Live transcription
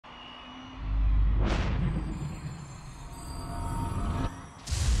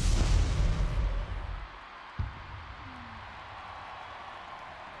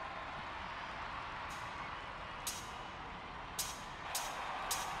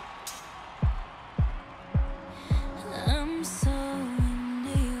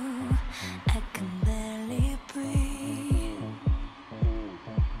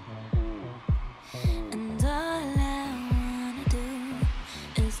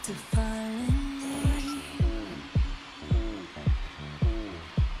to falling deep,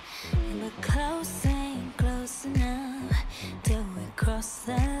 but close ain't close enough till we cross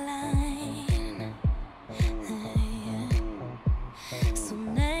the line. So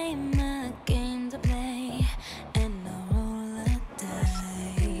name a game to play and I'll roll the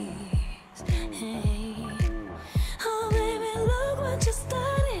dice. Oh baby, look what you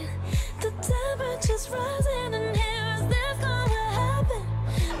started. The temperature's rising and here is this gonna happen.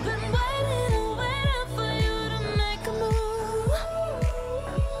 Been waiting and waiting for you to make a move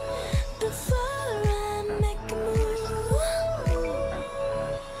before I make a move.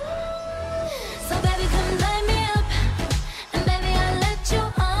 So baby, come light me up, and baby I'll let you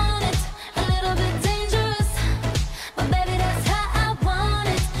on it. A little bit dangerous, but baby that's how I want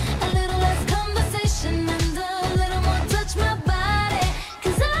it. A little less conversation and a little more touch my body,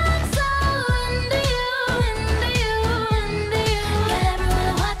 'cause I'm so into you, into you, into you. Got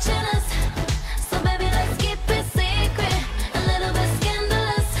everyone watching us, so baby let's keep it secret. A little bit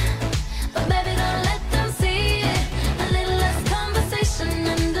scandalous, but baby don't let them see it. A little less conversation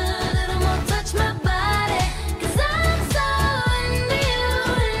and a little more touch my body, 'cause I'm so into you,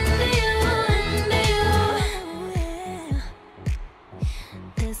 into you, into you. Yeah.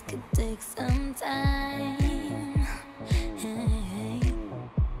 This could take some time.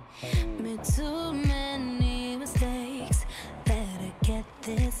 Made too many mistakes. Better get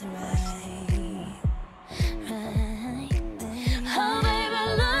this right. Oh baby,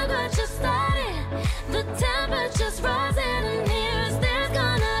 look what you started. The temperature's rising and here is this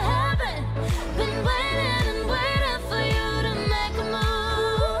gonna happen. Been waiting and waiting for you to make a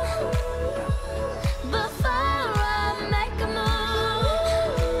move before I make a move.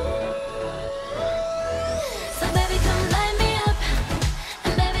 So baby, come light me up,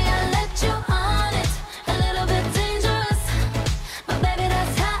 and baby I'll let you on it. A little bit dangerous, but baby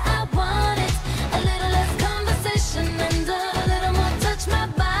that's how I want it. A little less conversation and a little more touch my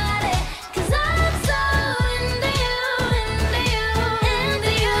body, 'cause I'm so into you, into you,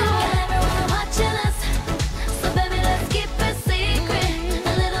 into you. Got everyone watching us, so baby let's keep it secret.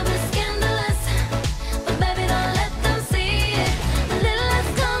 A little bit scandalous, but baby don't let them see it. A little less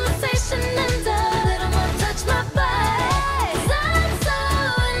conversation and a little more touch my body, 'cause I'm so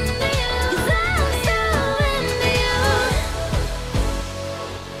into you, 'cause I'm so into you.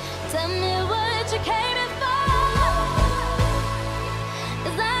 Tell me what you came